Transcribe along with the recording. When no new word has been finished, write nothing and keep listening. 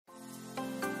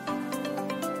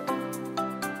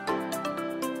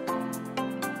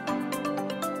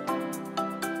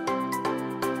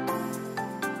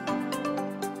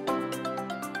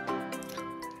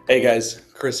Hey guys,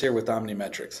 Chris here with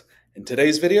OmniMetrics. In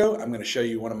today's video, I'm going to show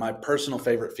you one of my personal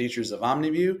favorite features of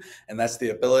OmniView, and that's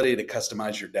the ability to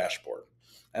customize your dashboard.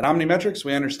 At OmniMetrics,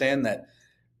 we understand that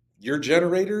your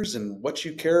generators and what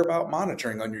you care about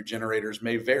monitoring on your generators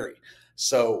may vary.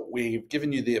 So we've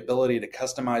given you the ability to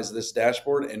customize this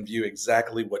dashboard and view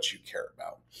exactly what you care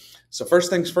about. So first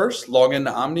things first, log into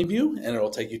OmniView and it'll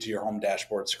take you to your home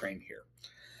dashboard screen here.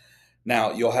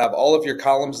 Now you'll have all of your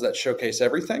columns that showcase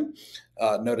everything.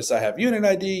 Notice I have unit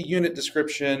ID, unit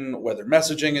description, whether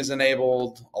messaging is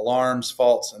enabled, alarms,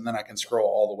 faults, and then I can scroll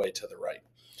all the way to the right.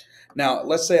 Now,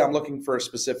 let's say I'm looking for a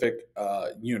specific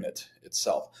unit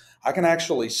itself. I can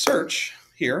actually search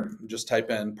here, just type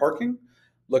in parking,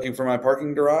 looking for my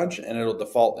parking garage, and it'll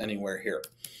default anywhere here.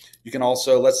 You can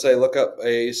also, let's say, look up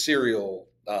a serial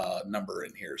number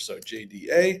in here. So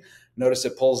JDA, notice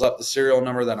it pulls up the serial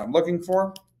number that I'm looking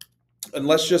for. And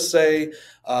let's just say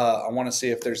I want to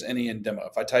see if there's any in demo.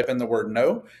 If I type in the word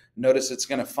no, notice it's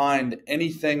going to find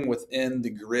anything within the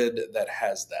grid that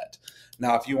has that.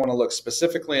 Now, if you want to look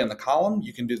specifically in the column,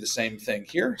 you can do the same thing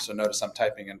here. So notice I'm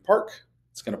typing in park.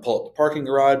 It's going to pull up the parking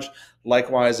garage.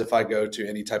 Likewise, if I go to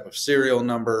any type of serial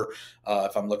number,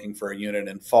 if I'm looking for a unit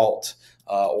in fault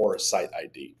or a site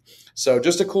ID. So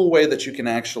just a cool way that you can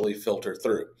actually filter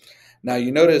through. Now,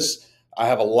 you notice I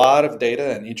have a lot of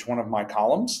data in each one of my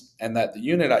columns and that the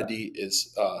unit ID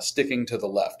is sticking to the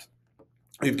left.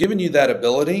 We've given you that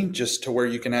ability just to where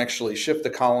you can actually shift the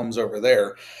columns over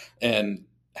there and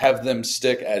have them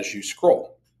stick as you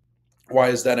scroll. Why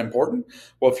is that important?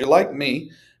 Well, if you're like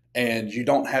me and you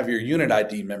don't have your unit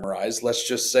ID memorized, let's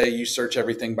just say you search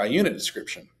everything by unit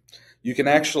description. You can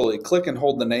actually click and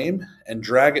hold the name and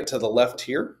drag it to the left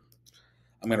here.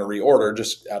 I'm going to reorder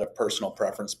just out of personal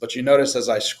preference, but you notice as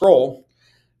I scroll,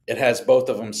 it has both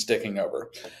of them sticking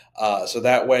over. So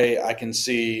that way I can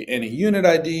see any unit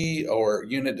ID or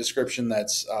unit description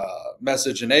that's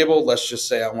message enabled. Let's just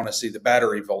say I want to see the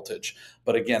battery voltage.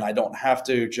 But again, I don't have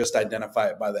to just identify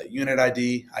it by that unit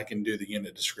ID. I can do the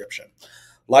unit description.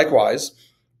 Likewise,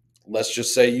 let's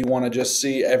just say you want to just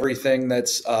see everything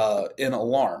that's in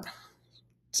alarm.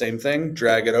 Same thing,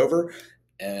 drag it over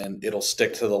and it'll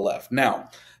stick to the left.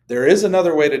 Now, there is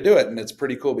another way to do it, and it's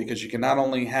pretty cool because you can not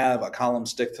only have a column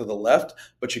stick to the left,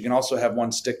 but you can also have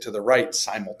one stick to the right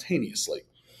simultaneously.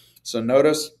 So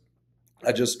notice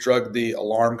I just drug the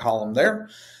alarm column there.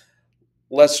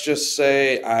 Let's just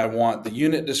say I want the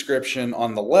unit description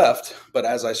on the left, but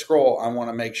as I scroll, I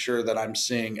want to make sure that I'm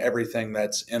seeing everything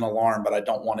that's in alarm, but I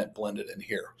don't want it blended in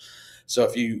here. So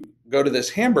if you go to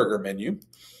this hamburger menu,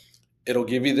 it'll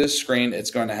give you this screen. It's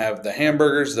going to have the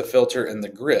hamburgers, the filter, and the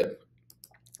grid.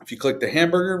 If you click the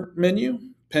hamburger menu,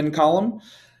 pin column,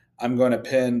 I'm going to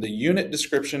pin the unit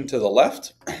description to the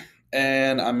left,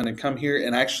 and I'm going to come here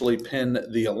and actually pin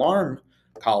the alarm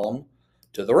column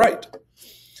to the right.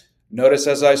 Notice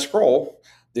as I scroll,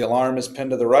 the alarm is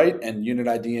pinned to the right and unit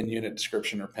ID and unit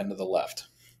description are pinned to the left.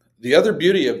 The other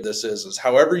beauty of this is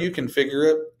however you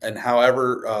configure it and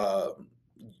however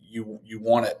you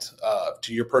want it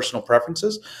to your personal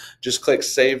preferences, just click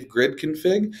Save Grid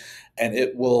Config, and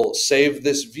it will save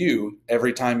this view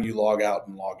every time you log out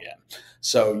and log in.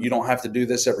 So you don't have to do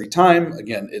this every time.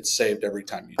 Again, it's saved every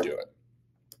time you do it.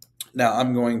 Now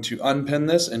I'm going to unpin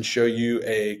this and show you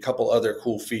a couple other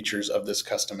cool features of this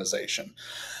customization.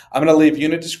 I'm going to leave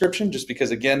unit description just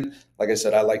because, again, like I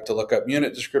said, I like to look up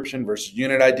unit description versus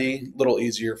unit ID, a little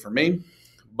easier for me.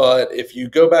 But if you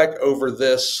go back over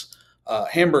this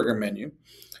hamburger menu,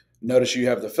 notice you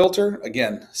have the filter.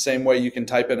 Again, same way you can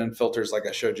type it in filters like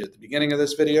I showed you at the beginning of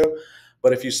this video.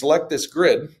 But if you select this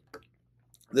grid,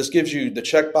 this gives you the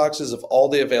check boxes of all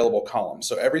the available columns.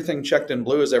 So everything checked in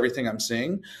blue is everything I'm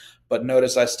seeing. But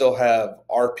notice I still have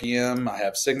RPM, I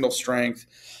have signal strength,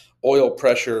 oil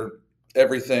pressure,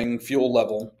 everything, fuel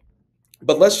level.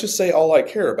 But let's just say all I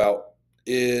care about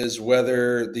is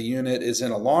whether the unit is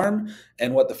in alarm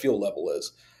and what the fuel level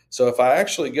is. So if I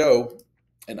actually go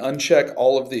and uncheck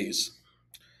all of these,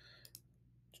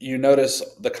 you notice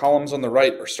the columns on the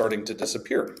right are starting to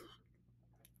disappear.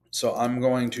 So I'm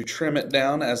going to trim it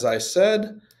down as I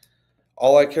said.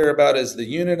 All I care about is the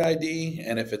unit ID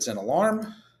and if it's in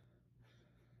alarm.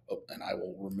 Oh, and I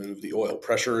will remove the oil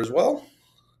pressure as well.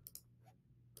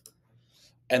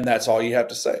 And that's all you have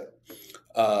to say.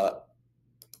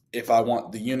 If I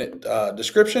want the unit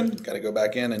description, got to go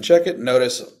back in and check it.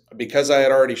 Notice because I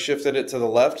had already shifted it to the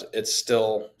left, it's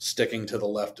still sticking to the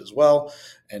left as well.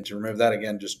 And to remove that,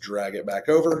 again, just drag it back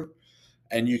over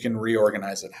and you can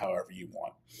reorganize it however you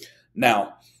want.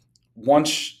 Now,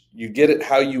 once you get it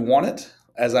how you want it,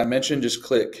 as I mentioned, just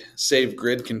click Save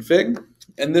Grid Config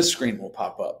and this screen will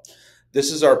pop up.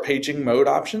 This is our paging mode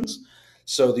options.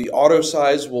 So the auto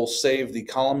size will save the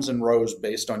columns and rows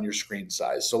based on your screen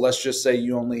size. So let's just say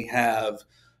you only have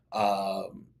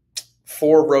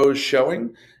 4 rows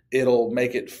showing. It'll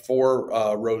make it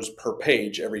 4 rows per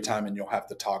page every time, and you'll have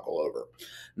to toggle over.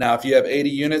 Now, if you have 80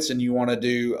 units and you want to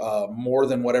do more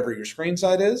than whatever your screen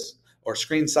size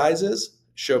is,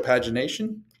 show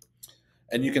pagination,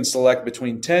 and you can select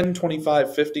between 10,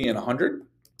 25, 50, and 100.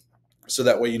 So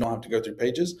that way you don't have to go through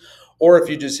pages. Or if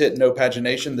you just hit no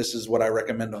pagination, this is what I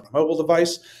recommend on a mobile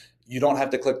device. You don't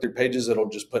have to click through pages. It'll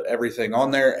just put everything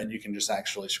on there and you can just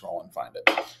actually scroll and find it.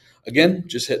 Again,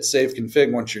 just hit save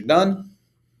config once you're done.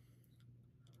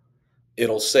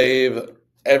 It'll save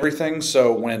everything.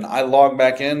 So when I log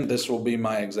back in, this will be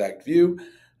my exact view.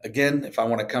 Again, if I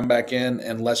want to come back in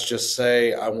and let's just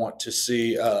say I want to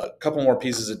see a couple more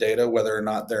pieces of data, whether or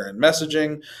not they're in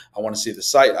messaging, I want to see the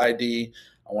site ID,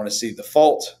 I want to see the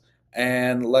fault,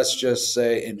 and let's just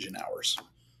say engine hours.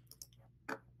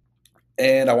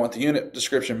 And I want the unit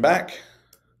description back.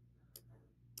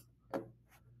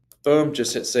 Boom,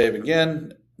 just hit save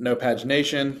again, no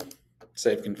pagination,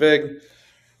 save config,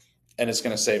 and it's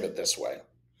going to save it this way.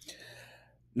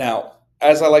 Now,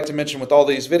 as I like to mention with all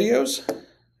these videos,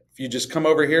 if you just come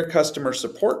over here, customer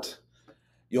support,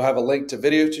 you'll have a link to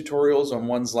video tutorials on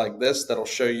ones like this that'll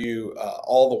show you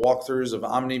all the walkthroughs of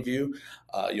OmniView.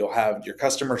 You'll have your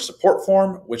customer support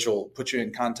form, which will put you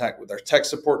in contact with our tech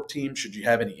support team should you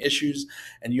have any issues.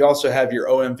 And you also have your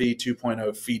OMV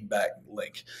 2.0 feedback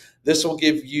link. This will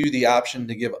give you the option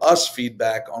to give us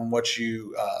feedback on what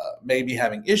you may be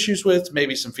having issues with,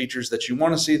 maybe some features that you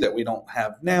want to see that we don't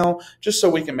have now, just so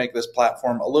we can make this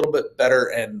platform a little bit better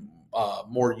and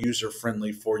more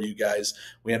user-friendly for you guys.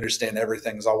 We understand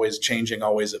everything's always changing,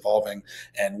 always evolving,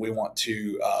 and we want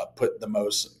to put the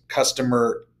most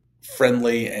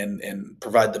customer-friendly and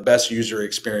provide the best user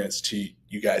experience to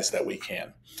you guys that we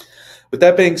can. With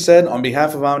that being said, on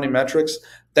behalf of OmniMetrics,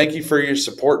 thank you for your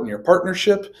support and your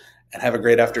partnership, and have a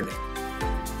great afternoon.